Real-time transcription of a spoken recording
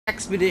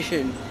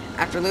expedition.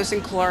 After Lewis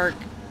and Clark,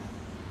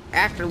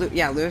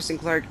 Lewis and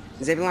Clark,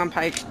 Zebulon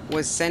Pike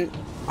was sent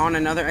on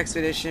another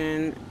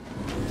expedition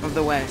of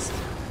the West.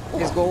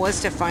 His goal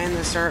was to find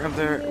the start of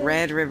the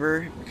Red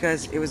River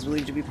because it was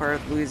believed to be part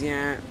of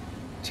Louisiana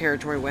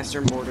Territory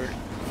western border.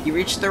 He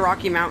reached the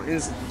Rocky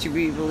Mountains to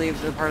be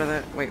believed the part of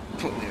the wait,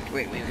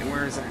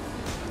 where is that?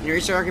 He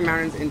reached the Rocky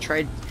Mountains and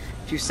tried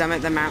to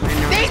summit the mountain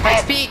known as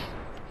Pikes Peak.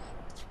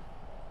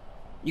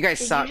 You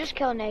guys suck. Did you just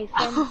kill Nathan?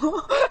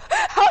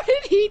 How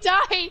did he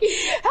die?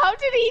 How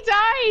did he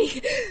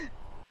die?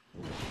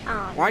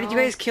 Why did you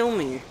guys kill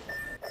me?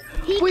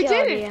 We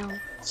did it.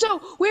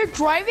 So we're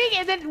driving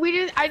and then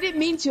I didn't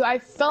mean to. I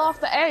fell off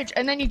the edge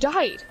and then you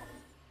died.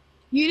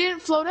 You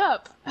didn't float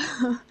up.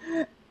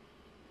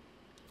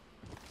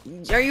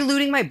 Are you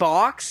looting my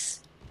box?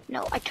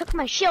 No, I took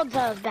my shield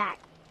cells back.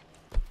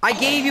 I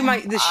gave you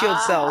the shield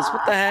cells.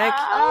 What the heck?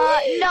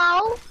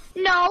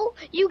 No.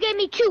 You gave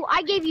me 2.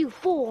 I gave you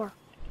 4.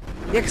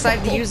 Yeah, because I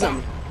have to use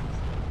them.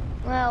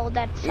 Well,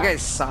 that's. You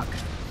guys suck.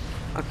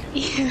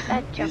 Okay.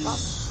 That jump up.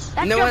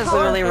 Noah's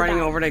literally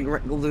running over to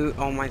loot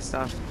all my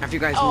stuff after you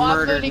guys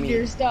murdered me. I'm looting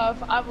your stuff.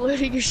 I'm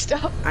looting your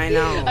stuff. I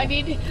know. I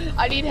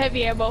need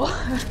heavy ammo.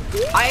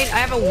 I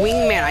have a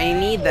wingman. I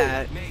need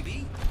that.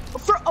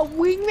 For a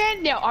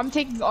wingman? No, I'm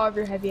taking all of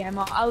your heavy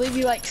ammo. I'll leave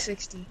you like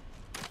 60.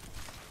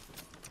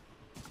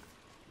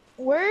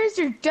 Where is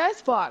your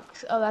death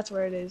box? Oh, that's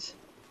where it is.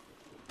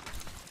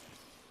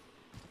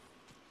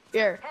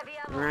 Here.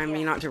 Remind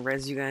me not to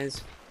res you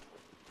guys.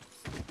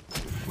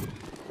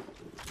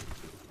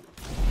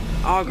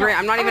 Oh great,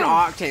 I'm not even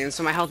octane,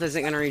 so my health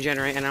isn't gonna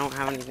regenerate and I don't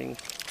have anything.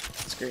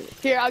 That's great.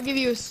 Here, I'll give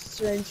you a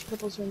syringe,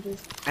 couple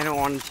syringes. I don't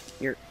want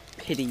your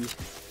pity.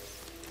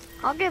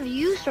 I'll give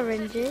you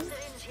syringes.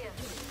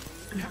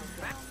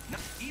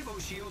 Evo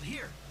shield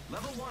here,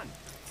 level 1.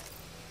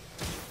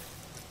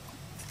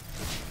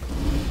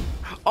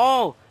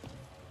 Oh!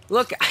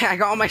 Look, I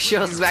got all my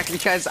shields back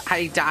because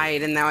I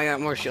died and now I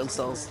got more shield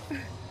cells.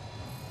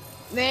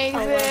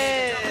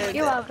 Nathan!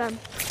 You're welcome.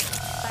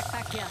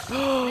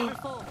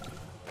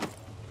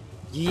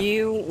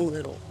 You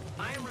little.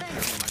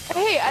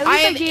 Hey, I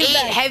have 8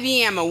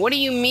 heavy ammo. What do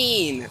you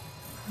mean?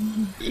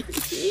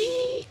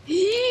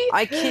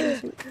 I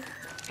can't.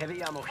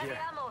 Heavy ammo here.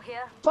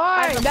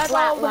 Fine, that's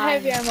all the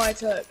heavy ammo I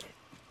took.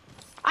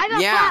 I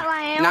have a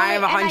flatline. Now I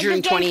have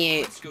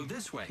 128. Let's go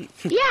this way.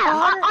 Yeah,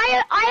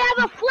 I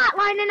have a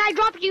flatline and I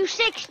dropped you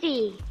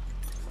 60.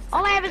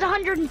 All I have is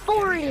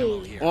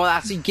 140. Well,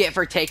 that's what you get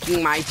for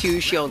taking my 2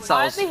 shield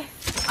cells.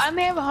 I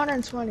may have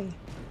 120.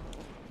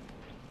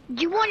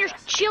 Do you want your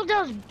shield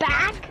cells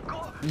back?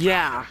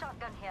 Yeah.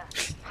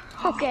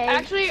 Okay.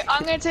 Actually,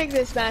 I'm gonna take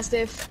this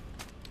Mastiff.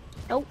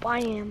 Nope, I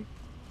am.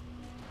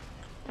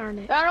 Darn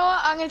it. I don't know what,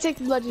 I'm gonna take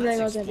the legendary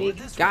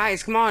Mozambique.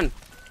 Guys, come on.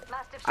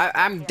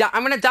 I'm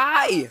gonna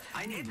die.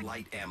 I need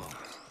light ammo.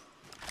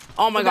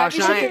 Oh my gosh,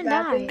 now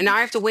die. I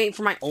have to wait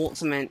for my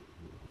ultimate.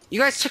 You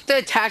guys took the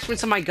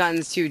attachments of my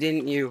guns too,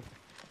 didn't you?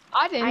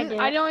 I didn't.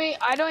 I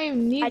don't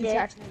even need did.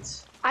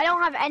 attachments. I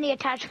don't have any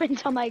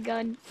attachments on my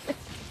gun.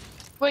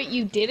 Wait,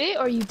 you did it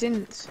or you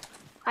didn't?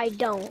 I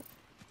don't.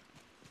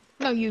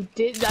 No, you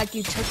did. Like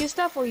you took his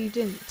stuff or you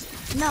didn't?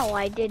 No,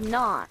 I did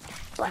not.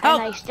 But Oh.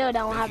 and I still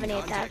don't have any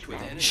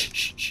attachments.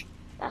 Shh.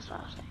 That's what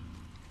I was saying.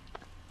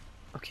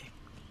 Okay.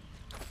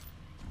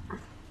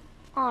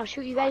 Oh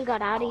shoot, you guys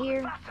got out of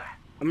here.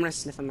 I'm gonna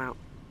sniff them out.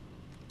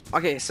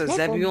 Okay, so Sniff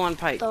 'em? Zebulon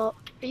Pike. So,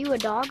 are you a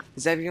dog?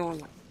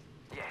 Zebulon.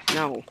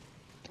 No.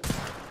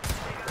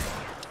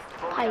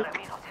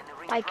 Pike.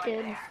 Pike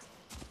did.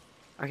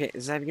 Okay,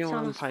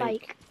 Zebulon Sounds Pike.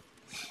 Spike.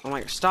 Oh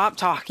my, stop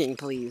talking,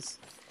 please.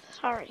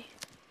 Sorry.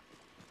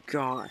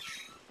 Gosh.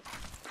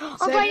 I'm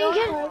playing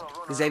again.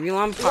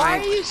 Zebulon Why are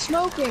Pike. you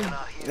smoking?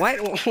 What?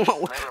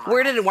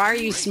 Why are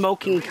you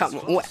smoking?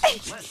 What?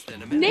 Less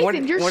than a minute.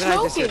 Nathan, you're what did I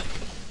just say? smoking.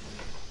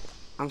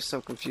 I'm so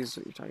confused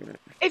what you're talking about.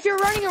 If you're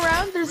running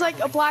around, there's like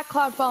a black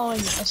cloud following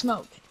you, a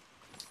smoke.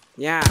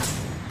 Yeah.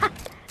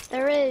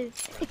 There is.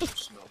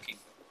 Smoking.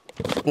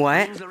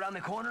 What? Rings around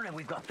the corner and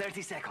we've got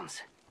 30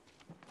 seconds.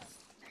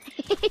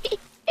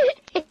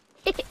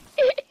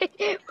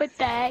 What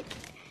the heck?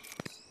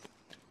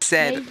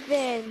 Said.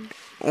 Nathan,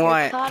 you're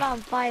What? caught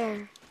on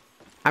fire.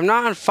 I'm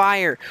not on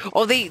fire.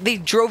 Oh, they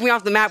drove me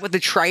off the map with the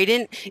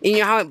trident. And you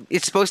know how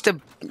it's supposed to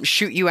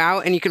shoot you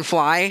out and you can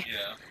fly?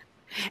 Yeah.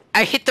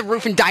 I hit the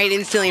roof and died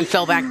instantly and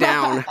fell back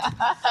down.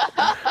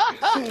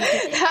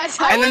 That's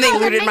how And then they Oh,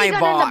 the looted my minigun in the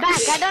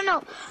box. back.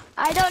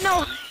 I don't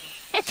know.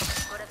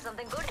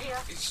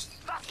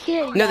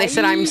 Kid, No, they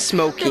said I'm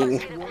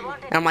smoking.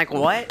 And I'm like,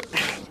 what?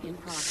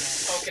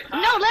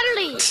 No,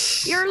 literally.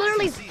 You're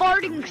literally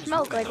farting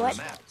smoke. Like what?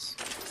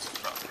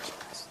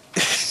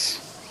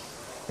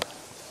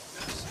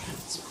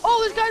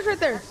 Oh, this guy's right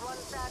there.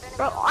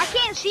 Bro, I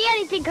can't see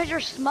anything because you're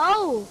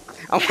smoke.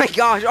 Oh my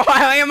gosh. Oh,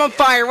 I am on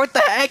fire. What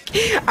the heck?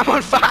 I'm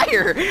on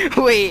fire.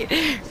 Wait.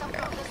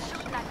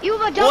 You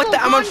have a double What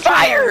the? I'm on contrail.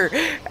 fire.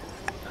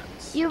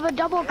 You have a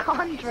double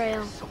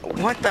contrail.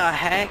 What the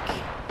heck?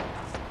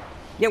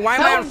 Yeah, why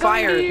am I on Don't go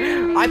fire?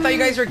 near I thought you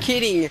guys were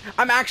kidding.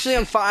 I'm actually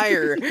on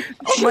fire.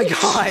 Oh my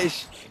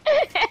gosh.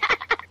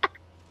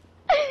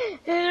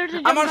 There's a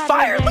I'm jump on pad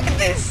fire. right Look there. at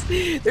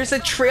this. There's a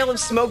trail of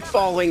smoke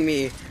following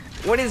me.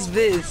 What is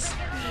this?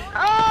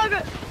 Oh,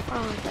 God.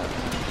 Oh, no.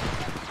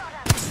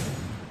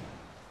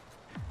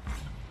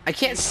 I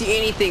can't see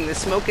anything. The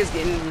smoke is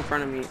getting in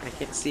front of me. I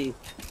can't see.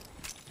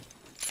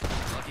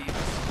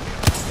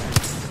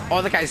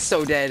 Oh, the guy's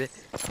so dead.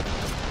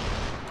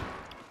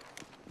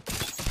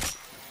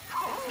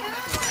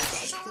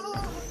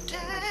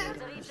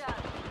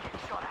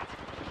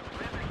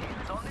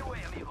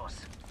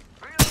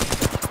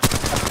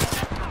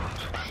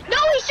 No,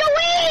 he's so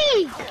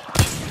weak!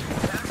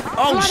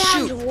 Oh, Blood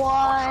shoot. has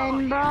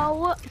one,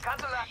 bro.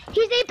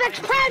 He's Apex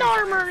Pred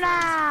armor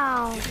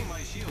now.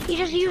 He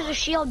just used a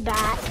shield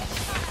bat.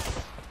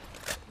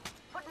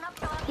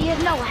 He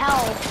has no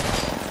health.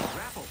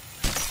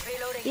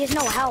 He has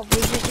no health.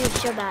 He just used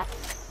shield bat.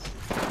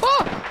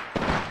 Oh!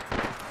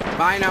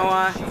 Bye,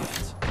 Noah.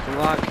 Good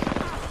luck.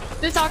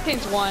 This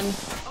Octane's won.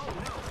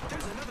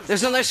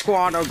 There's another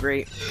squad. Oh,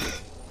 great.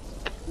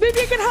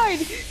 Maybe I can hide.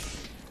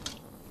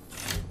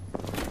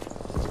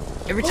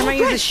 Every time I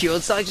use the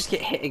shield cell, I just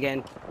get hit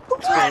again.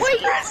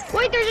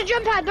 Wait, there's a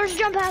jump pad. There's a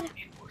jump pad.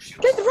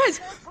 Get the res.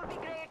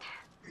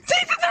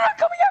 Nathan, they're not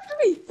coming after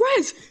me.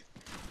 Res.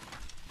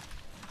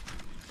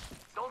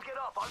 Don't get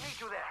up. I'll meet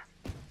you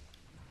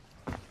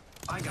there.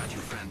 I got you,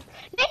 friend.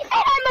 Nathan,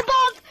 I'm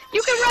above.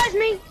 You can res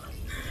me.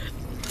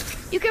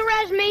 You can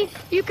res me.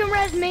 You can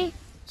res me.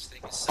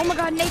 Oh my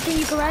God, Nathan,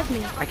 you can res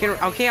me. I can.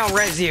 Okay, I'll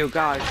res you.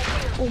 Gosh.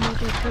 Oh my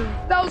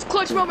God. That was a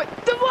clutch moment.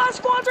 The last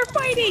squads are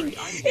fighting.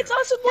 It's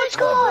us and one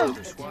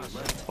squad.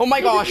 Oh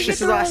my gosh,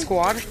 this is the last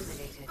squad.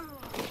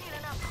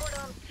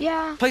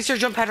 Yeah. Place your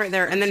jump pad right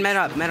there, and then med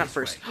up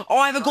first. Oh,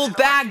 I have a gold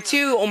bag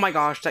too. Oh my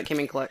gosh, that came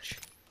in clutch.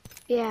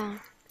 Yeah.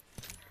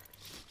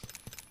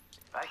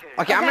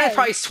 Okay, I'm gonna Okay.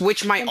 probably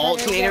switch my Jump pad right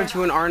alternator there.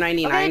 to an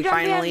R99 Okay, jump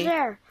finally. pad's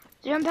there.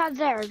 Jump pad's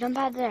there. Jump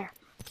pad's there.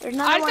 There's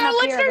another I one got a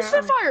up here. legendary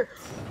apparently. Spitfire.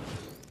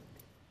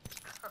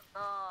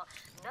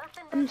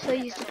 I'm so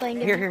used to playing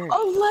Here, it. here. A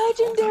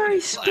legendary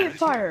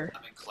Spitfire.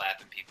 I've been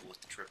clapping people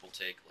with the triple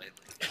take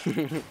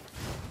lately. Run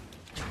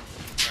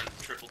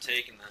triple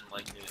take and then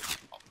like the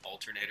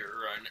alternator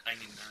or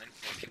 99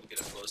 when people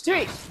get up close to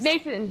Wait,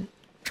 Nathan.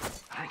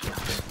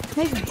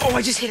 Nathan. Oh,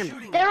 I just hit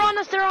him. They're on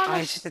us. They're on I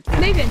us. just hit them.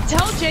 Nathan,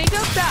 tell Jacob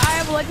that I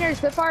have a legendary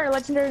Spitfire and a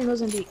legendary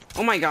Mozambique.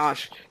 Oh my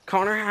gosh,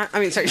 Connor. I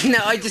mean, sorry. No,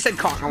 I just said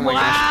Connor. Oh my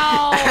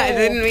Wow. gosh. I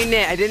didn't mean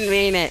it. I didn't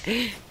mean it.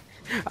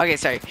 Okay,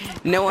 sorry.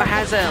 Noah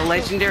has a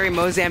legendary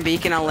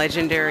Mozambique and a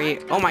legendary.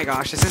 Oh my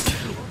gosh, this is.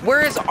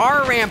 Where is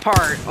our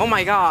rampart? Oh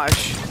my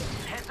gosh.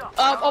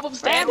 Up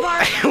upstairs.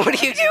 What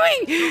are you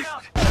doing?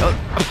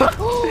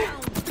 Oh,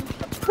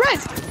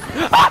 Res.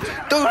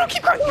 ah, don't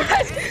keep going.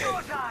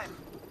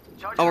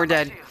 Oh, we're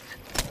dead.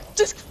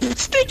 Just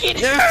stick it.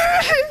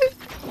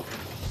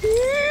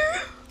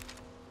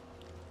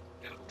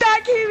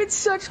 That came in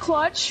such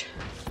clutch.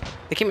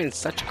 They came in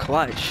such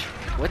clutch.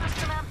 What?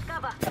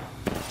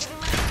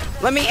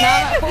 Let me in!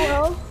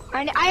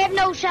 I have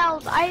no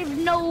shells. I have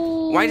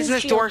no. Why doesn't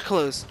this shield. door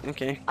close?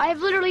 Okay. I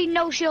have literally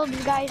no shield,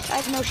 guys. I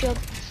have no shield.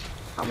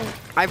 Help me.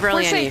 I have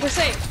barely We're any. safe. We're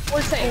safe.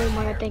 We're safe. Oh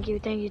my God! Thank you.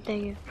 Thank you.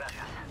 Thank you.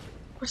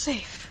 We're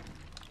safe.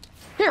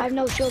 I have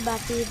no shield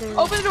back either.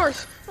 Open the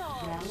doors.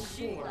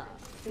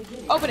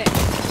 Open it.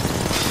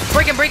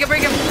 Break him, break him,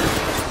 break him!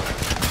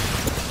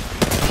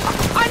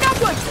 I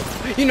knocked one.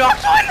 You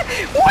knocked one?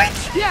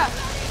 What? Yeah.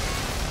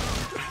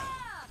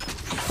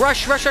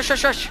 Rush, rush, rush,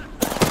 rush, rush!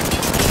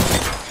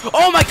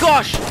 Oh my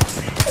gosh!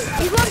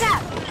 He's one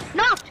tap.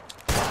 Knocked.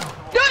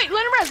 No, wait.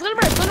 Let him rest. Let him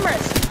rest. Let him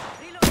rest.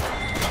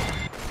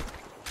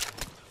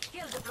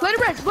 Let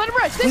him rest. Let him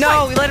rest. This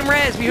No, way. we let him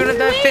res. We would have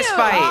done a fist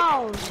fight.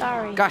 Oh,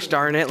 sorry. Gosh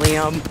darn it,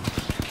 Liam.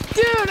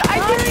 Dude, I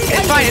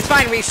It's fine, it's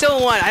fine. We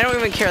still won. I don't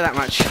even care that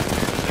much.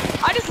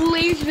 just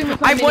lasered him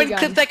with my I one minigun.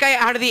 clipped that guy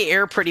out of the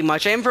air pretty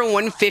much. I am for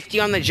 150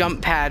 on the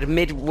jump pad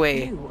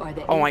midway. You are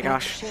the Oh my Apex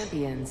gosh.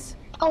 Champions.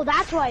 Oh,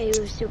 that's why he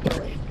was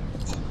super weak.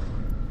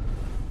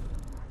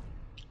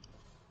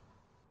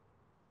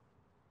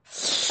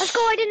 Let's go.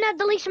 I didn't have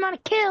the least amount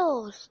of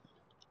kills.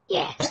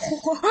 Yes.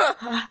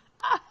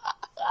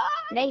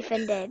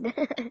 Nathan did.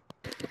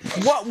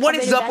 What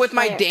is the up best with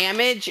my player.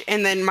 damage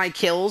and then my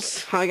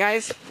kills? Huh,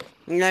 guys?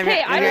 You guys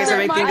Hey, I are don't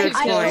making mind. good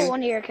I stole scoring. one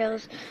of your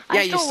kills. Yeah,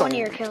 I you stole stole one of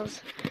your one.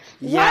 kills.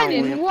 Yeah, one,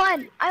 Liam.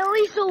 one. I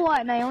only stole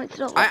one. I only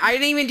stole one. I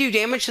didn't even do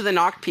damage to the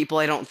knocked people,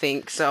 I don't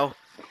think, so.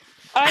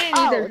 I didn't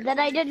oh, either. then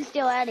I didn't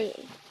steal any.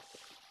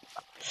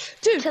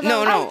 Dude, To the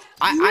No, no.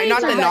 I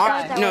not the laser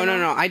knocked. guys No, that no, were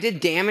no. I did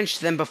damage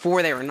to them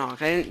before they were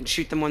knocked. I didn't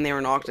shoot them when they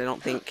were knocked, I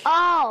don't think.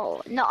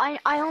 Oh no! I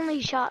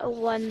only shot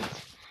once.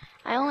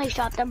 I only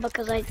shot them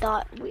because I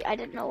thought I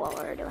didn't know what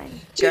we were doing.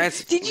 dude,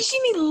 Guys. did you see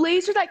me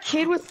laser that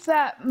kid with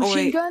that machine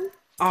wait. gun?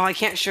 Oh, I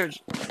can't show.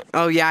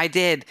 Oh, yeah, I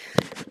did.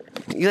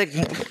 You like.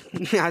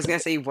 I was gonna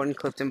say you one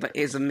clipped him, but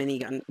it was a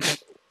minigun.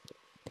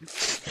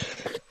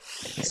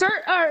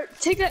 Start,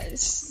 take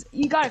that.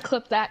 You gotta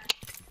clip that.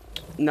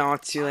 No,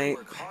 it's too late.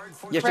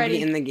 You have to Ready.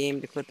 be in the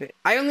game to clip it.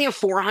 I only have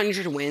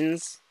 400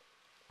 wins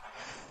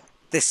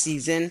this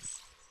season.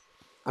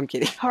 I'm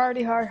kidding.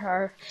 Hardy,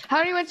 hard. How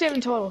many wins do you have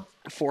in total?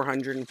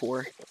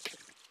 404.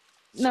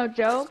 No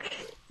joke.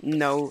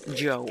 No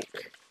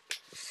joke.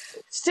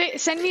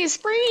 Send me a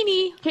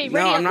screeny. Okay, ready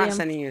No, up, I'm not Liam.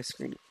 sending you a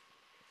screen.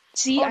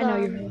 See, Hold I know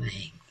on. you're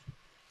lying.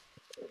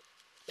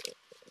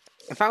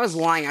 If I was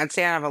lying, I'd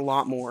say I have a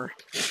lot more.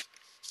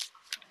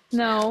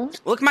 No.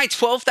 Look at my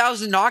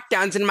 12,000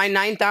 knockdowns and my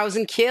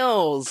 9,000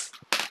 kills.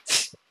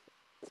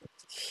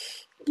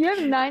 You have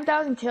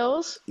 9,000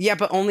 kills? Yeah,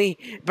 but I only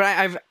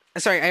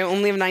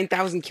have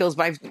 9,000 kills,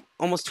 but I have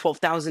almost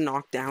 12,000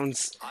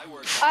 knockdowns.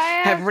 I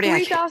have Everybody I-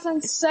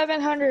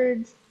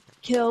 3,700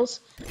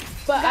 kills,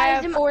 but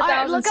I Guys, have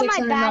look at my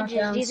 4,600 badges.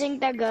 knockdowns. Do you think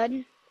they're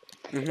good?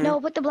 Mhm. No,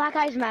 put the Black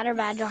Lives Matter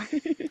badge on.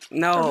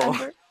 No.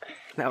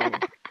 Remember?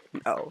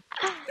 No.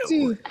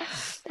 Dude,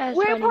 That's funny.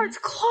 Rampart's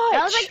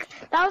clutch!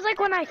 That was like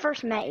when I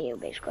first met you,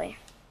 basically.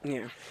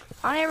 Yeah.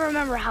 I don't even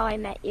remember how I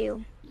met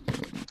you.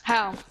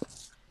 How?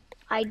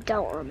 I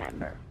don't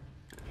remember.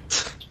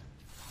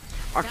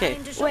 Okay.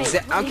 Wait,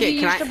 Okay,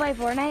 you can used to I? play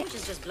Fortnite?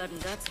 It's just blood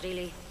and guts,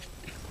 really.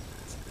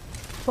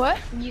 What?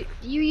 You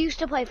used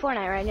to play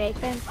Fortnite, right,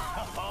 Nathan?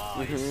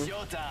 Mhm.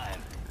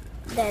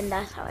 Then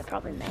that's how I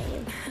probably met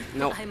you.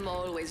 Nope. I'm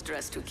always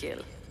dressed to kill.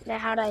 Then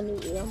how did I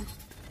meet you?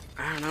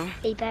 I don't know.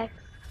 Apex?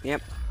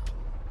 Yep.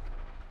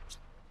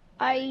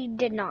 I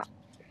did not.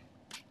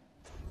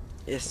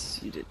 Yes,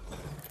 you did.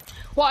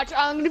 Watch,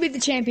 I'm gonna be the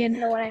champion.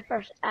 No, when I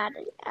first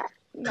added.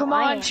 No, Come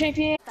I on, am.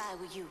 champion. If I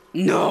were you,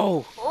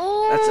 No.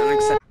 Oh, That's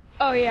unacceptable.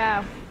 Oh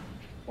yeah.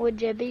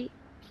 Would you be?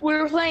 We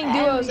were playing And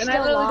duos we and I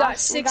still literally got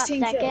lost. We got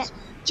 16 kills. second.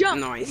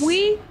 Jump! Nice.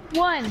 We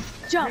won!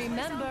 Jump!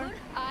 remember,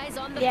 eyes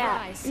on the Yeah.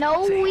 prize.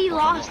 No, we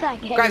lost that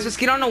game. Guys, let's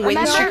get on a win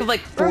Remember? streak of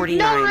like 49.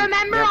 No,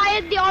 remember Yep. I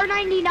had the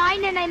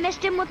R99 and I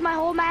missed him with my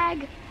whole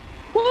mag?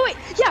 Wait,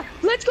 yeah,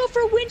 let's go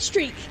for a win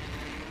streak.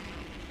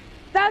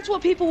 That's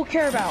what people will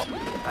care about.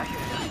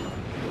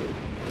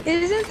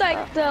 Isn't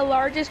like the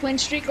largest win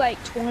streak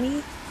like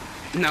 20?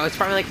 No, it's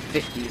probably like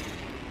 50.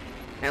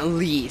 At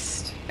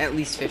least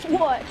 50.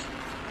 What?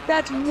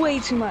 That's way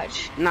too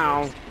much.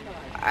 No.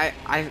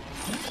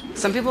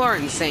 Some people are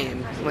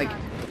insane. Like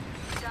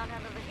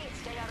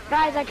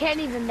Guys, I can't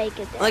even make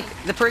it there.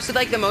 the person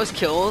like the most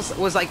kills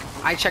was like,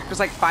 I checked, was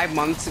like 5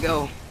 months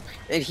ago.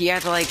 And he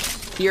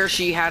or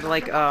she had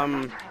like,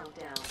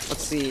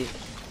 let's see,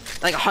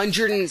 like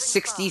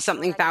 160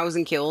 something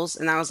thousand kills.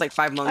 And that was like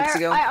 5 months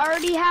ago. I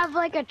already have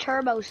like a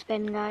turbo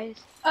spin, guys.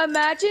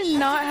 Imagine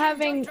not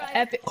having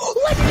epic.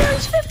 Legendary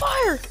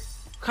Spitfire!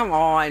 Come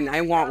on,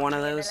 I want one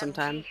of those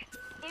sometime.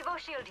 Evo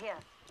shield here.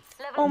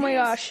 Oh my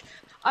gosh.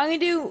 I'm gonna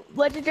do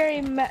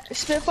legendary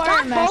Spitfire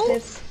and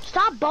Mastiff.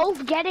 Stop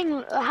both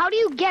getting. How do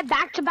you get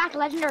back-to-back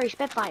legendary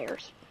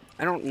Spitfires?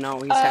 I don't know,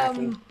 he's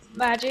hacking.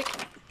 Magic.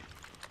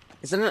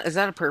 Is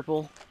that a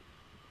purple?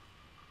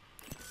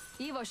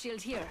 Evo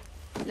shield here.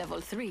 Level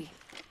 3.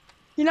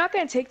 You're not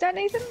gonna take that,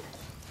 Nathan?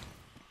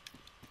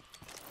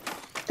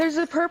 There's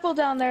a purple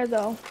down there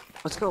though.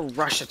 Let's go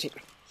rush a team.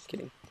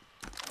 Kidding.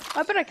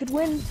 I bet I could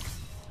win.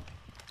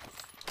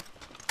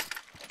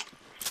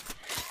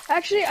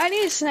 Actually, I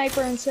need a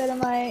sniper instead of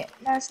my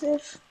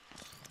Mastiff.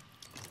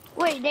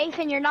 Wait,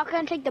 Nathan, you're not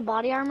gonna take the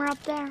body armor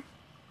up there?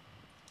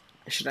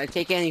 Should I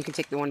take it and you can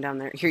take the one down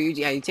there? Here, you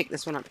take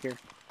this one up here.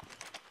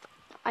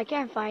 I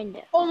can't find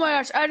it. Oh my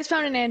gosh, I just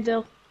found an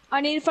anvil. I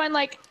need to find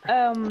like,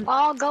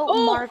 I'll go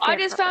oh, mark it. I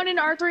just found an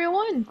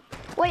R301.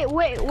 Wait,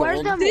 where's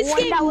the Gold. This one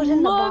game that was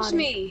in the loves body?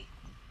 me.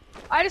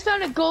 I just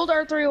found a gold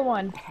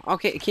R301.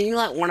 Okay, can you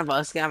let one of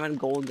us have a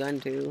gold gun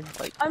too?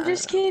 Like, I'm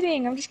just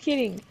kidding. I'm just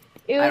kidding.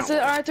 It was an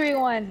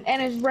R301,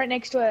 and it's right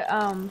next to it.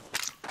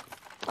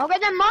 Okay,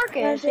 then mark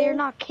it. So Okay. you're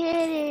not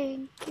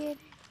kidding.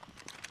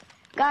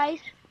 Guys,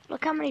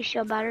 look how many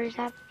shield batteries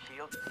I have.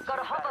 Got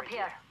a hub up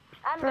here.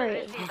 And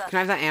Three. Can I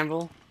have that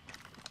anvil?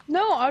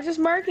 No, I was just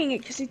marking it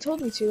because he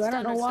told me to. I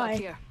don't know Standard stock why.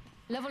 Here.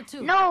 Level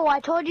 2. No, I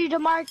told you to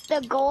mark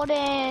the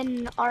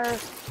golden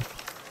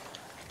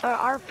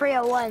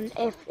R301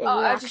 if Oh, you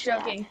I was just actually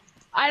have joking.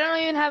 I don't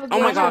even have a Oh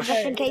gold. my gosh.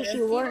 Just in case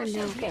you weren't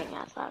joking.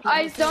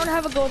 I don't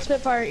have a gold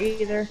Spitfire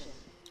either.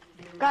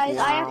 Guys,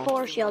 I have Wow.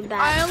 4 shield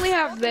bats. I only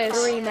have this.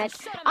 3 med.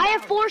 I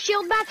have 4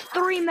 shield bats,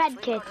 3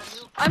 med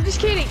kits. I'm just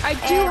kidding. I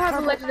do have a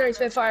purple- legendary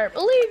Spitfire.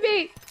 Believe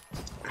me.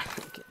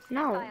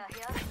 No.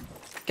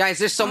 Guys,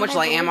 there's so much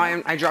light ammo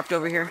I dropped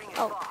over here.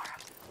 Do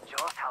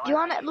you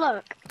want it?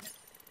 Look.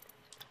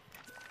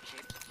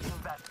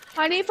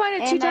 I need to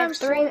find a And 2 I have times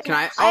 3. 3. Can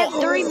I? I have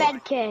Oh, 3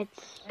 med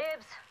kits.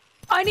 Dibs.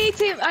 I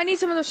need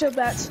some of those shield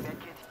bats.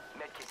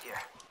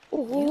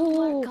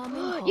 Ooh.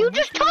 You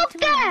just took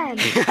them!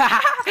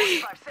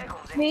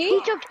 Me?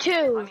 He took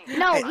 2.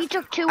 No, he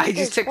took 2 with I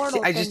just his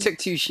portal I just thing. took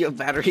 2 shield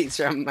batteries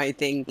from my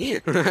thing.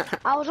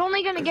 I was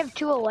only gonna give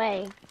 2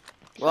 away.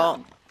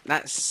 Well,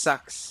 that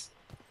sucks.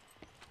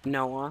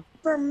 Noah.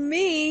 For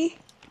me.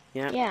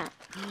 Yeah.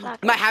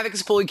 Exactly. My Havoc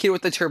is fully kitted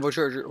with the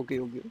turbocharger. Okay.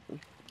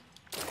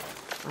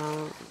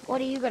 What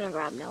are you gonna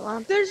grab,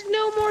 Noah? There's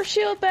no more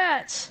shield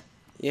bats.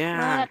 No, Yeah.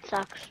 that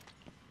sucks.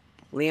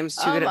 Liam's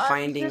too good at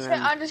finding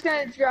them. I'm just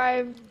gonna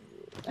drive.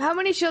 How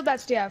many shield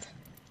bats do you have?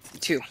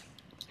 2.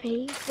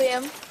 Me?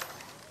 Liam?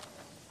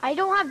 I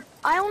don't have.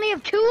 I only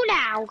have 2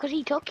 now because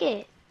he took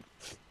it.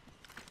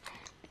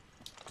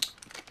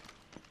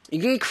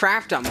 You can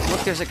craft them.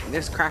 Look, there's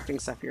crafting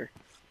stuff here.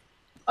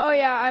 Oh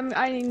yeah,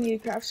 I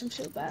need to craft some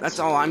shield bats. That's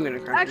all I'm gonna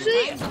craft.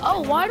 Actually,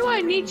 oh, why do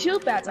I need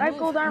shield bats? I have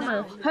gold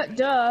armor.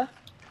 Duh.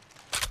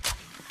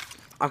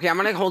 Okay, I'm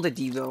gonna hold a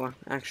Devo,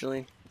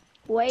 actually.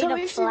 Way Tell to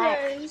me if you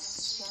flex.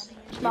 guys.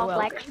 Small You're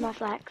flex, welcome. small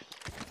flex.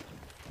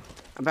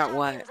 About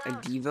what? A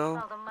Devo?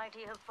 Now the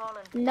mighty have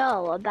fallen.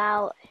 No,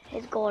 about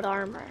his gold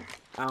armor.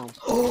 Oh.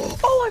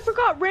 Oh, I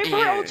forgot.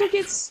 Rampart also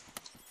gets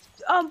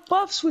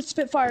buffs with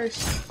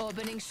Spitfires.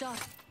 Opening shot.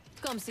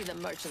 Come see the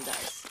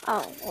merchandise.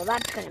 Oh, well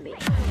that's gonna be.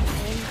 Right.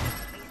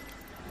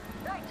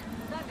 Time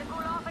to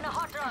cool off in a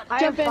hot rod. I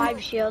Jump have in.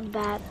 5 shield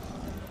bats.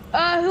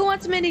 Who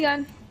wants a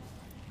minigun?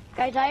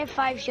 Guys, I have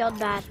 5 shield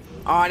bats.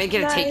 Oh, I didn't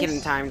get to take it in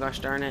Nice. time. Gosh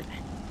darn it.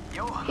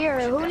 Yo, Here,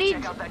 who check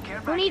needs out that care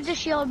who needs a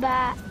shield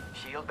bat?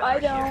 Shield I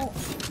battery here.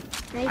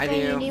 don't. Nathan, I do.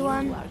 you need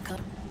one?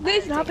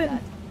 Nathan, hop in.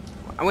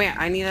 Oh, wait,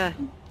 I need a.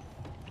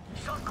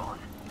 Shotgun.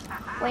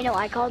 Wait, no,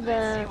 I called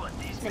the. What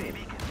this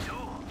baby can do.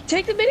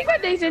 Take the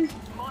minigun, Nathan.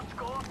 Must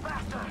go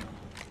faster.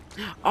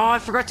 Oh, I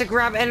forgot to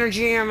grab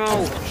energy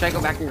ammo. Should I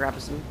go back and grab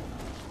some?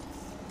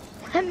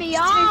 Let me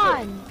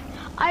on!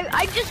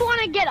 I just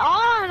want to get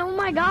on! Oh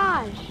my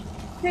gosh!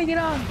 Okay, get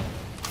on.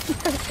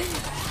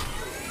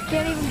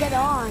 Can't even get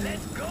on.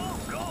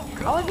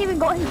 I wasn't even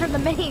going for the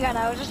minigun,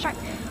 I was just trying.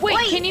 Wait,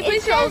 can you it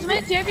place your says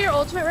ultimate? Do you have your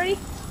ultimate ready?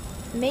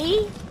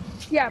 Me?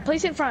 Yeah,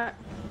 place it in front.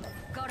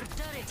 Got a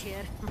turret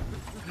here.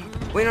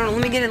 Wait, no,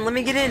 let me get in. Let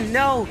me get in.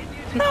 No.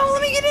 No,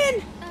 let me get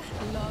in.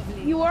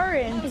 Lovely. You are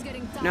in. It's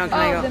getting tough. No, can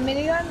I Oh, go? the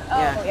minigun? Oh,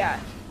 Yeah. yeah.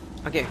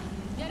 Okay.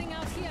 Getting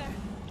out here.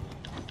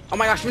 Oh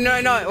my gosh,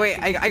 no, wait,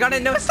 I gotta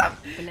know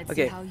stuff. But let's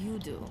Okay. see how you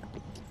do.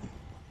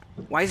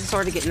 Why is it so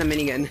hard to get in the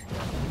minigun?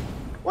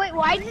 Wait,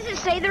 why does it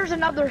say there's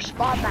another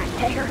spot back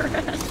there?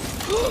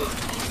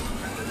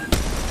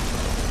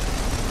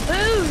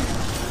 Ooh!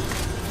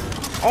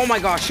 Oh my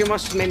gosh, you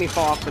must have made me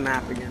fall off the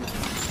map again.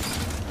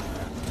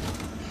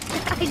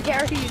 I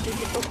dare you to do.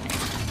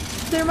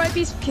 There might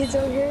be some kids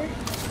over here.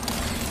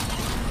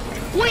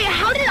 Wait,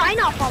 how did I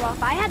not fall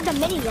off? I had the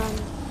minigun.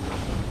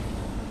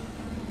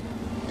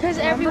 Because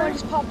everyone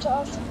just popped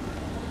off.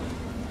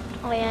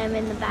 Oh yeah, I'm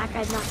in the back.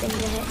 I had nothing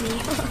to hit me.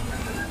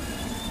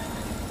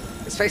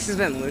 This place has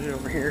been looted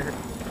over here.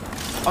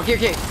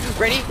 Okay.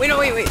 Ready? Wait, no,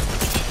 wait. Nice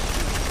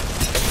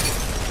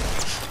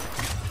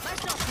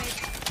shot, mate.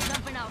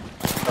 Jumping out.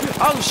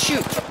 Oh,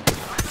 shoot.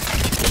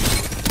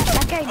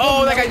 That guy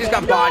Oh, that guy didn't just know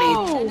got that. bodied.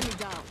 Oh! Enemy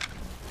down.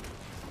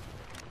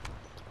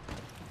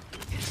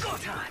 It's go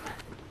time.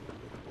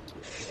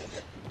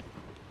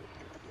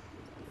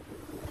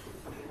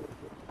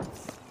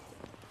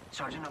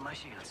 Charging on my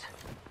shields.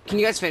 Can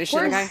you guys finish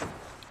that guy? Where's- Can you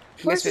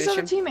guys Where's this finish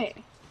other him?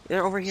 teammate?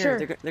 They're over here.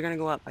 Sure. They're gonna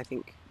go up, I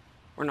think.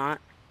 Or not.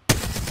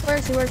 Where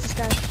is he? Where's this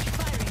guy?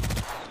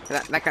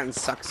 That gun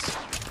sucks.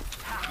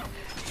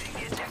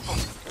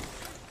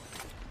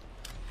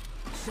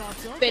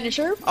 Shots open.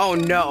 Finisher? Oh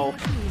no.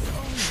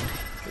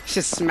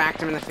 Just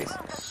smacked him in the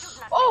face.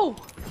 Oh!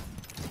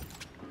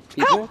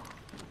 People?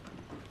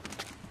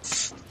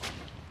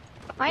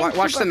 I'm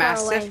Watch super the far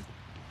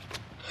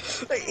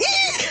Mastiff. away.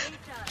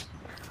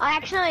 I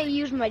accidentally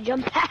used my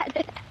jump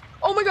pad.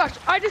 Oh my gosh,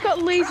 I just got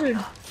lasered.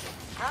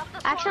 I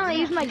accidentally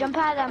used my jump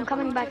pad. I'm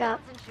coming back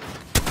up.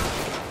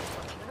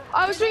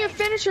 I was doing a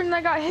finisher and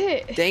I got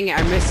hit. Dang it,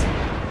 I missed.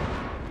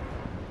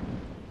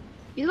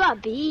 You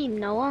got beamed,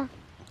 Noah.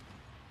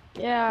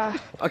 Yeah.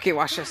 Okay,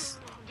 watch this.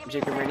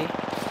 Jacob, ready?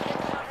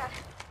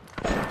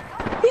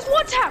 He's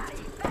one tap!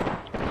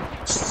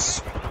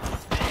 He's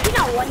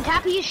not one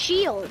tap. He's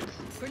shields.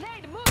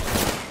 Grenade, move.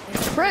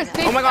 Press,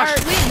 Oh my gosh.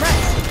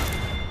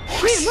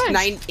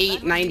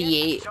 Liam,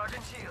 98. Charging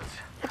shields.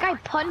 That guy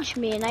punched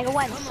me and I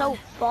went so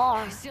far.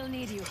 I still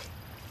need you.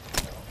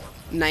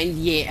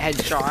 98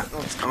 headshot.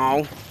 Let's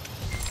go.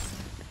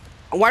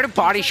 Why do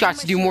body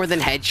shots do more than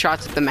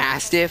headshots with the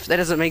Mastiff? That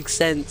doesn't make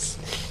sense.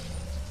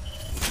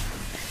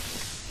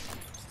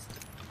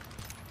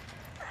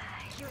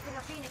 Using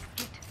a Phoenix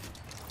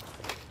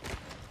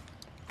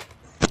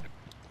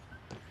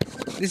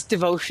kit. This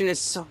devotion is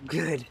so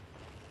good.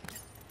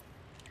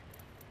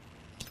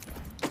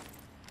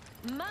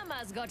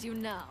 Mama's got you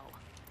now.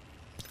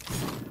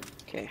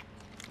 Okay.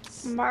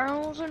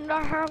 Miles in the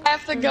house. I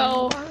have to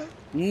go.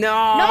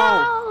 No.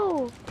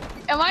 No!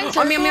 Am I in Oh,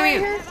 circle me. right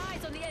here?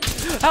 Eyes on the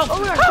enemy. Help! Oh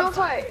my gosh, Help! don't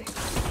fight.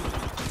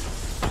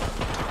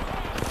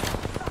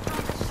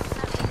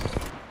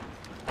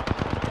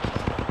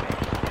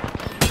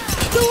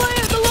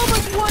 The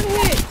Loba's one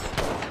hit.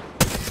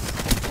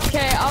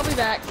 Okay, I'll be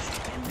back.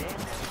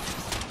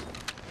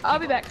 I'll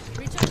be back.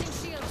 Recharging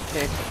shield.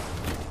 Okay.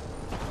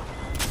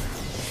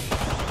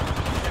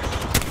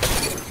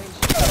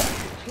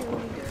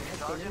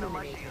 Charging on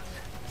my shields.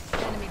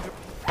 Enemy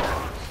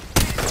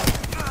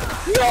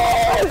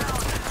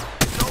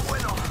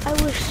I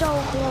was so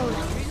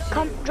close.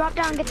 Come, drop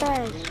down, get the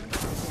edge.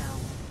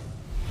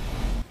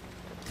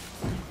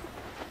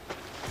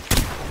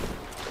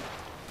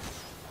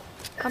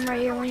 Come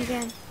right here when you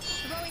can.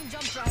 Throwing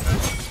jump driver.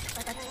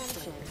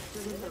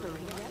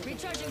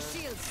 Recharging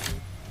shields.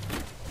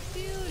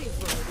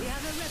 Beautiful. We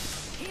have a rip.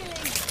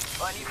 Healing.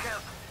 I need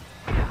help.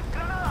 Mira,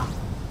 Granada!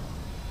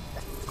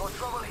 Got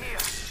trouble here.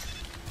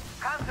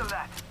 Cancel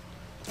that.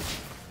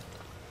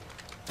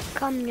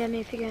 Come get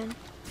me if you can.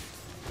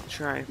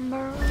 Try.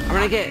 Bro. I'm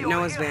gonna get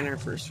Noah's banner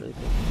first, really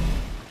quick.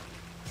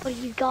 But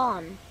he's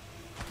gone.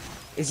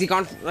 Is he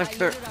gone I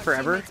looted our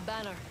forever? teammate's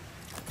banner.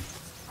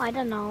 I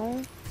don't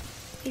know.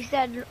 He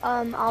said,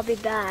 I'll be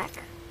back.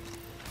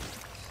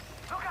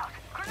 Look out!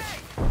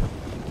 Grenade!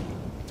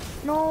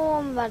 No,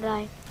 I'm about to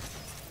die.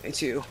 Me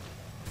too.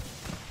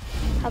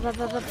 Up, up,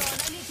 up, up.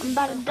 I'm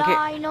about to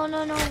die. No,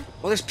 no, no.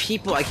 Well, there's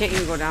people. I can't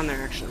even go down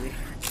there, actually.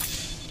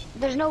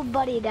 There's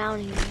nobody down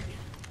here.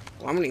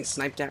 Well, I'm getting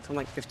sniped at from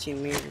like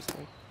 15 meters.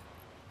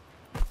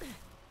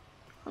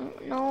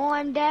 No,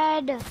 I'm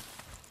dead.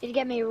 You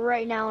get me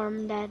right now or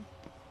I'm dead.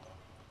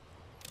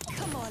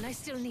 Come on, I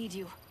still need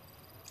you.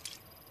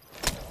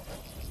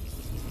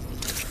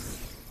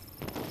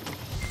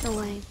 No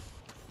way.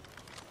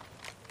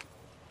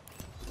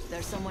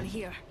 There's someone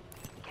here.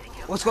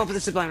 Let's go up with the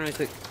zip line really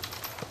quick.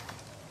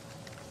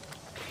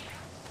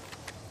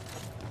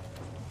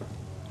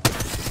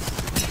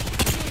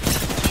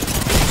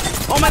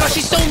 Oh my gosh,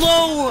 she's so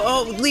low!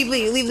 Oh, leave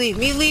me, leave me,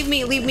 leave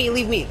me, leave me,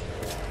 leave me.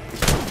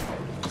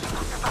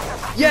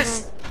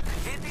 Yes!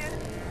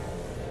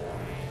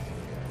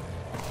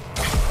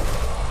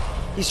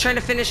 He's trying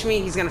to finish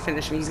me. He's gonna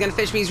finish me. He's gonna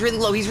finish me. He's really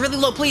low. He's really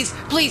low. Please,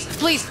 please,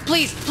 please,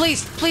 please,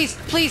 please, please,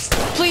 please,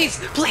 please,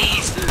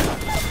 please.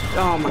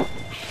 Oh my.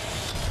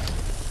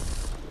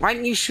 Why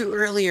didn't you shoot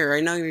earlier? I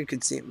know you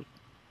could see him.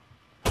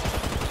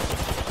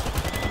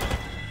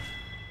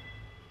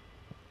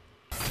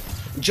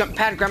 Jump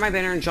pad, grab my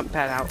banner and jump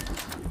pad out.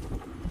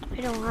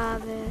 I don't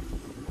have it.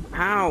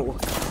 How?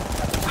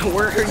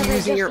 Where are I you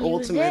using your just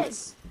used it.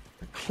 ultimates?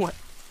 What?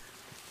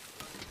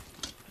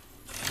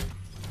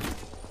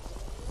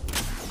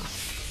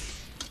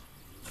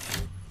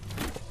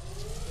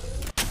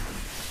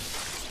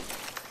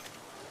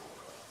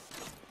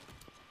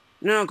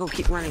 No, go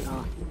keep running.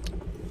 Oh.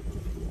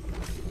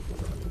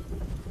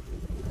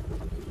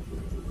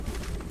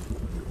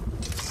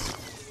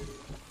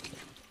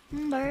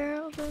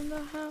 Barrels in the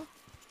house.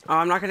 Oh,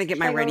 I'm not gonna get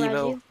my Should I go ready res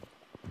bow. you?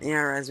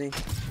 Yeah, res me.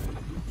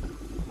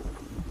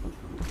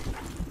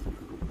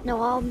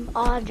 No,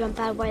 I'll have jump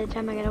pad by the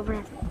time I get over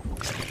there.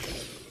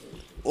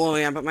 Oh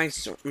yeah, but my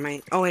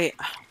oh wait.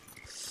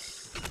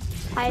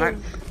 I My-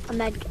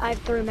 have I have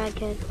 3 med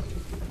kits.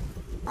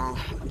 Oh,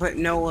 but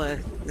Noah's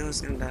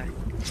gonna die.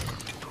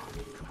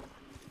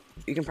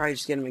 You can probably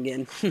just get him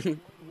again.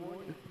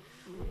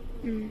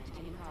 Mm.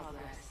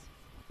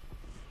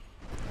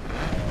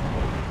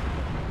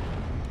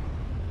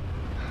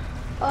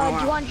 Oh, Do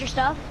wow. you want your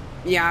stuff?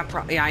 Yeah,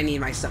 yeah, I need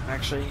my stuff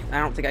actually. I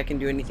don't think I can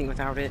do anything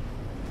without it.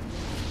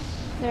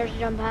 There's a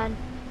jump pad.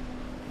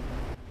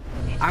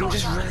 I'm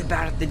just really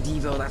bad at the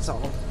Devo, that's all.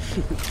 I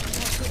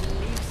couldn't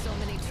leave so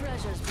many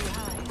treasures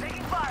behind.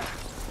 Taking fire!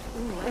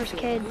 Ooh, I There's feel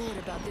kids. good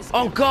about this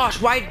Oh game.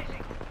 gosh, why?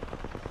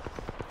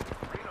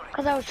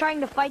 Because I was trying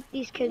to fight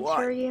these kids What?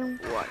 for you.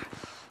 What?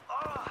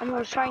 And I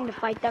was trying to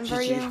fight them for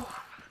GG. you.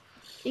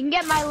 You can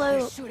get my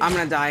They're loot. shooting. I'm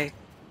gonna die.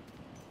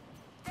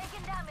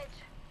 Taking damage.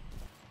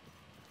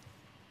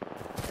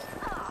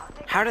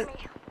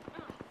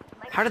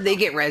 How did they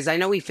get res? I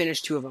know we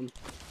finished 2 of them.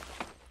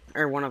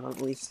 Or 1 of them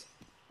at least.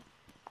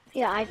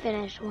 Yeah, I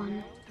finished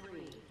 1.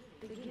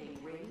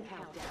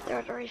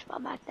 There's a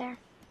respawn back there.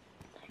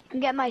 You can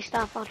get my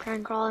stuff. I'll try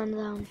and crawl in the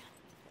zone.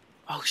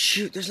 Oh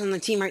shoot, there's another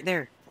team right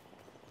there.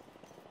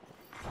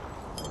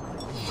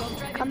 Jump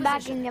drive in Come back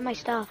position. and get my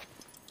stuff.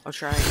 I'll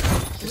try.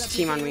 There's a Lovely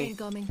team on fire me.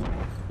 incoming.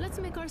 Let's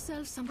make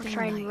ourselves Or something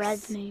try and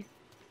nice. res me.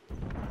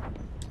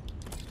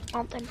 I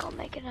don't think I'll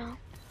make it out.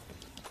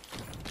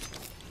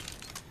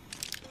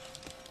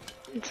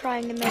 I'm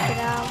trying to make it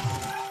out.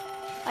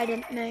 I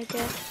didn't make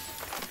it.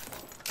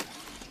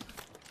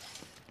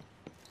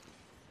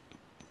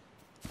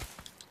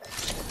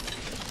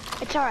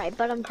 It's alright,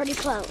 but I'm pretty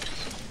close.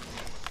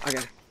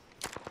 Okay.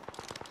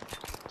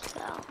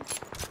 So,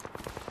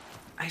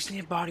 I just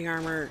need body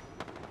armor.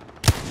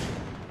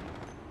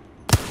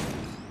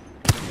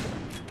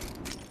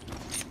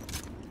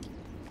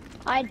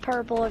 I had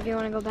purple if you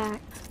want to go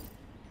back.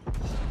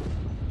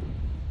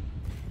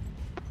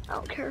 I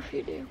don't care if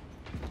you do.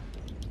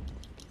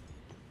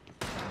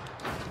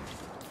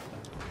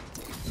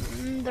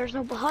 There's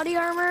no body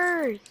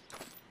armors.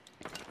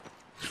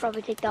 Should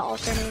probably take the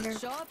alternator.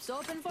 Shops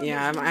open for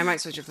Yeah, business. I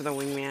might switch it for the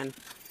wingman.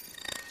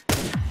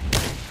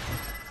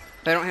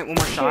 If I don't hit one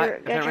more shot, Here,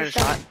 if I get don't your hit a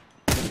shot.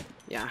 stuff.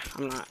 Yeah,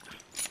 I'm not.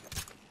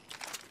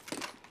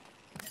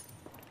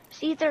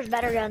 See if there's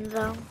better guns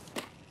though.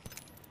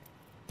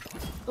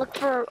 Look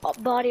for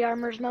body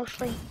armors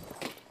mostly.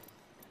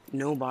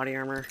 No body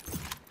armor.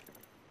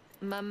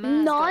 My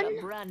man's got None?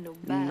 a brand new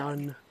bag.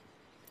 None.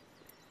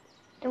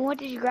 Then what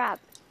did you grab?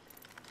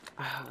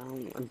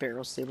 A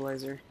barrel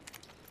stabilizer.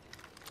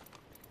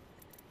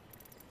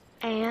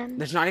 And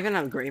There's not even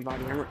a gray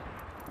body armor.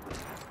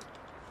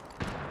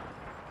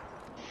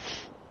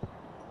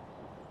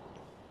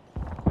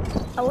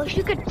 I wish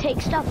you could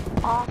take stuff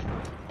off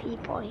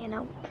people, you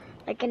know?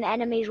 Like an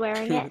enemy's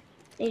wearing it.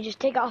 They just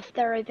take off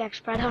their Apex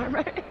Spread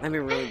armor. That'd be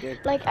really good.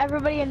 Like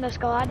everybody in the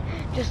squad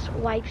just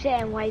wipes it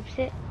and wipes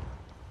it.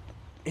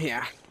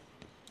 Yeah.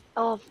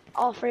 All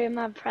 3 of them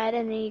have Pred,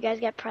 and then you guys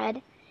get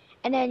Pred.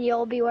 And then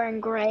you'll be wearing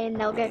gray, and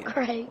they'll get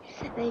gray.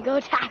 Then you go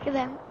attack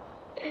them.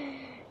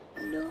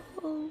 No.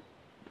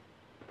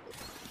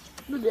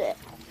 Blech.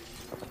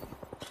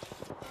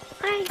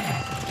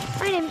 Hi.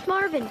 My name's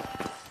Marvin.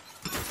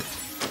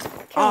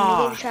 Kill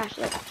him, he gave trash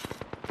lip.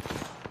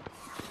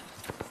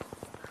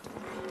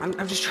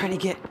 I'm just trying to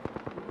get.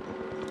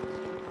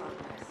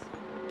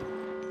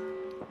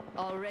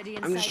 Already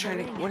inside I'm just trying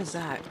the to. ring. What is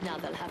that? Now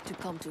they'll have to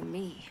come to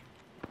me.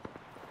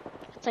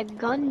 It's a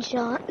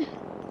gunshot.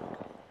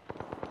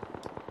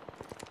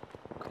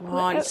 Come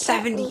on,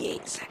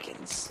 78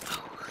 seconds.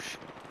 Oh,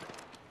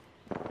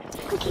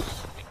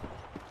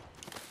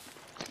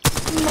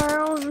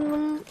 Merle,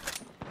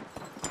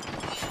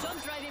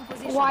 Jump drive in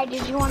position. why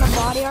did you want a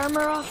body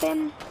armor off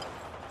him?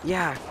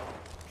 yeah,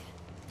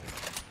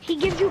 He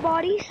gives you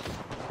bodies?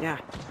 yeah.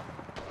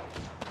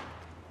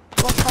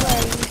 What color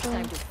are you Time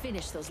doing? to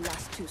finish those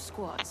last 2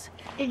 squads.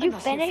 Did you I'm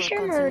not here finish for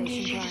a him or did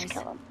you consolation just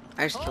prize. kill him?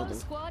 I just killed Whole him.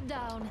 squad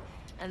down,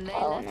 and they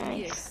Oh, left nice.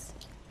 yes.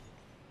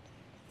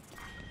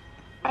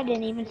 I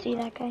didn't even see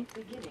that guy.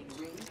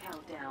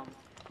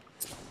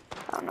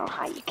 I don't know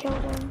how you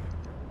killed him.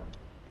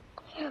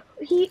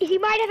 He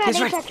might have had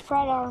He's right. Apex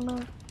Spread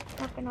armor.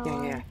 Not gonna Yeah,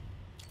 lie. yeah.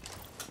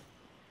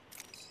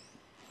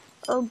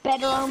 Or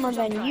better armor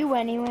than you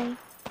anyway.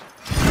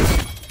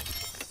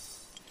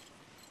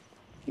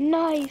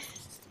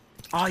 Nice.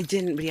 Oh, I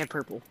didn't, but he had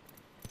purple.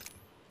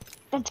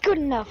 That's good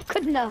enough.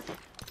 Good enough.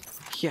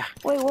 Yeah.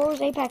 Wait, where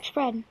was Apex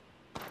Spread?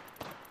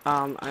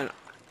 I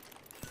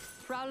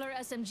Prowler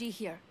SMG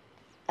here.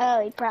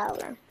 Oh,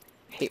 Prowler.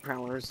 hate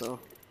prowlers though.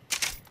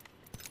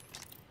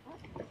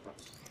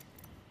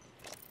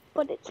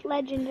 But it's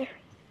legendary.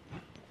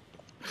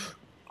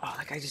 Oh,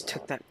 that guy just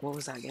took that. What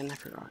was that again? I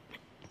forgot.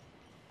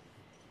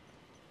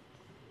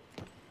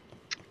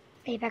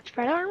 Apex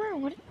Spread armor?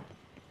 What?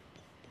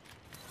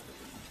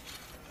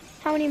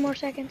 How many more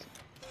seconds?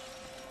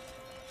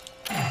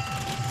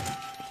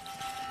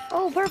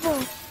 Oh, purple.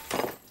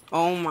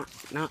 Oh my,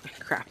 not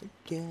crap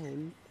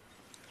again.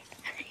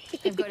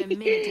 I've got a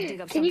minute to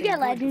dig up Can you something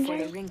get good before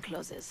legendary? the ring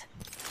closes.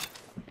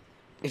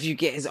 If you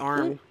get his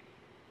arm,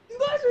 You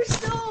guys are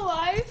still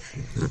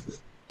alive?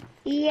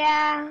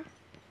 Yeah.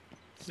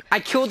 I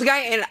killed the guy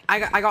and I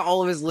got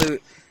all of his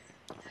loot.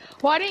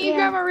 Why didn't you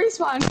Yeah. grab a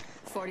respawn?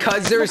 40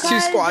 Cause there was 2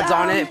 Because, squads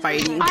on it um,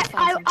 fighting.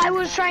 I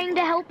was trying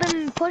to help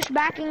him push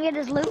back and get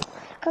his loot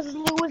because his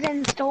loot was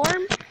in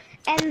storm,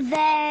 and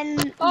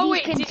then Oh these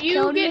wait, kids did you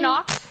killed get me.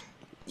 knocked?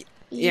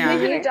 Yeah.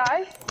 Did you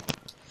die?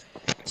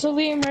 So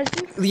Liam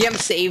rescued? Liam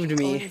saved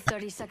Only me.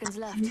 30 seconds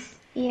left.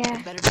 Yeah,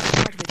 Better be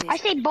smart with I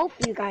it. saved both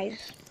of you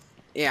guys,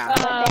 Yeah.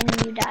 but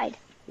then you died.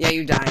 Yeah,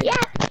 you died. Yeah.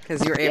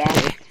 Cause you were Yeah.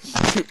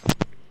 AFK.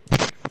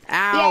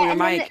 Ow, Yeah, your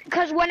and then mic.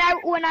 because when I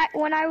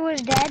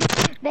was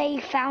dead, they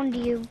found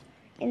you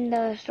in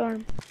the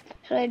storm,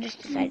 so they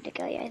just decided to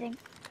kill you. I think.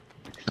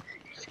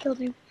 Just killed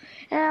you.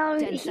 Now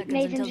 10 seconds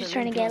Nathan's until just the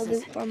trying to ring get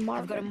closes. loot from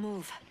I've got to Marvin.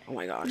 move. Oh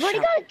my gosh. You've already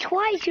got it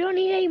twice. You don't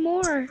need any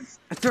more.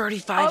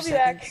 35 I'll be seconds.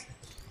 back.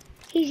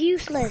 He's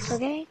useless.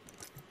 Okay.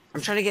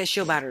 I'm trying to get a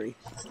shield battery.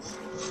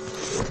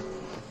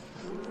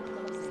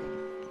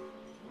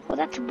 Well,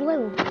 that's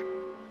blue.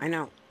 I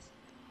know.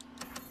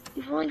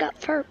 You've only got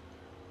purple.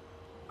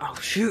 Oh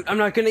shoot, I'm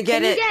not gonna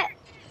get it.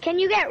 Can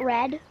you get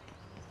red?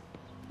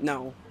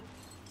 No.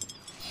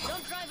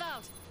 Don't drive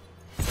out.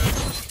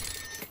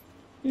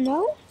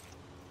 No.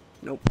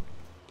 Nope.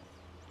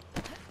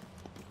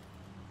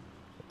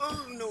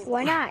 Oh no.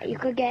 Why not? You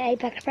could get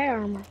Apex Spread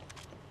armor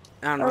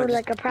I don't know. Or just-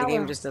 like a the prowler.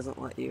 game just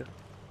doesn't let you.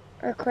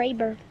 or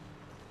Kraber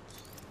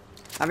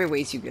That'd be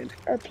way too good.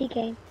 or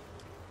PK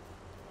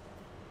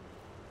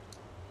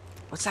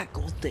What's that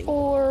gold thing?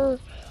 or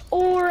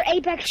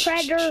Apex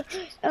Spread or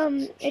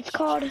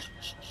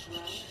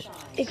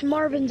it's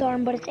Marvin's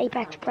arm, but it's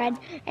Apex Spread,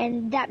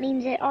 and that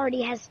means it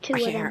already has 2 I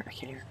of can't them. hear. I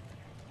can't hear.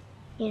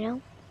 You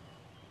know.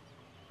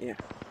 Yeah.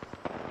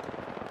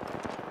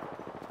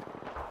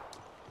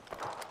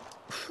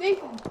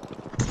 Nathan,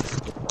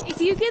 if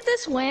you get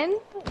this win,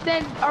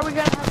 then are we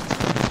gonna have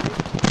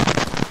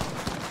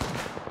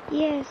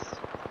Yes.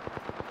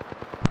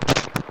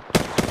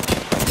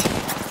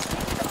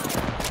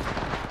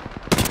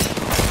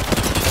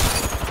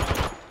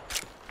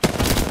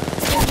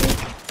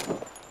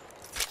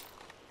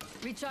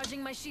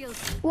 Recharging my shields.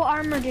 What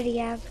armor did he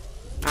have?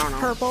 I don't know.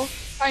 purple?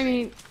 I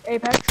mean,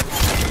 Apex.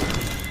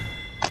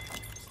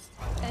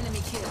 Enemy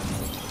kill.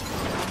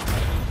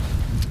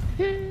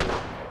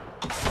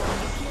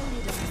 Kill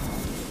leader.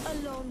 A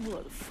lone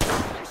wolf.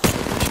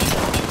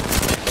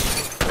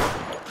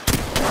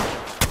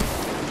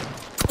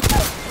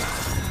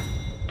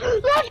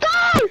 Let's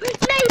go!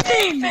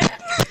 Nathan!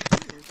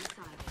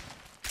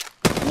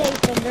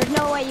 Nathan, there's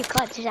no way you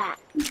clutch that.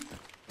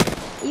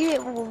 You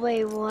didn't,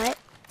 wait, what?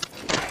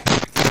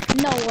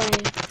 No way.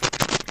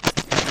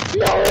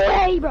 No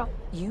way! Hey, bro.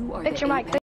 You are Fix the your mic. apex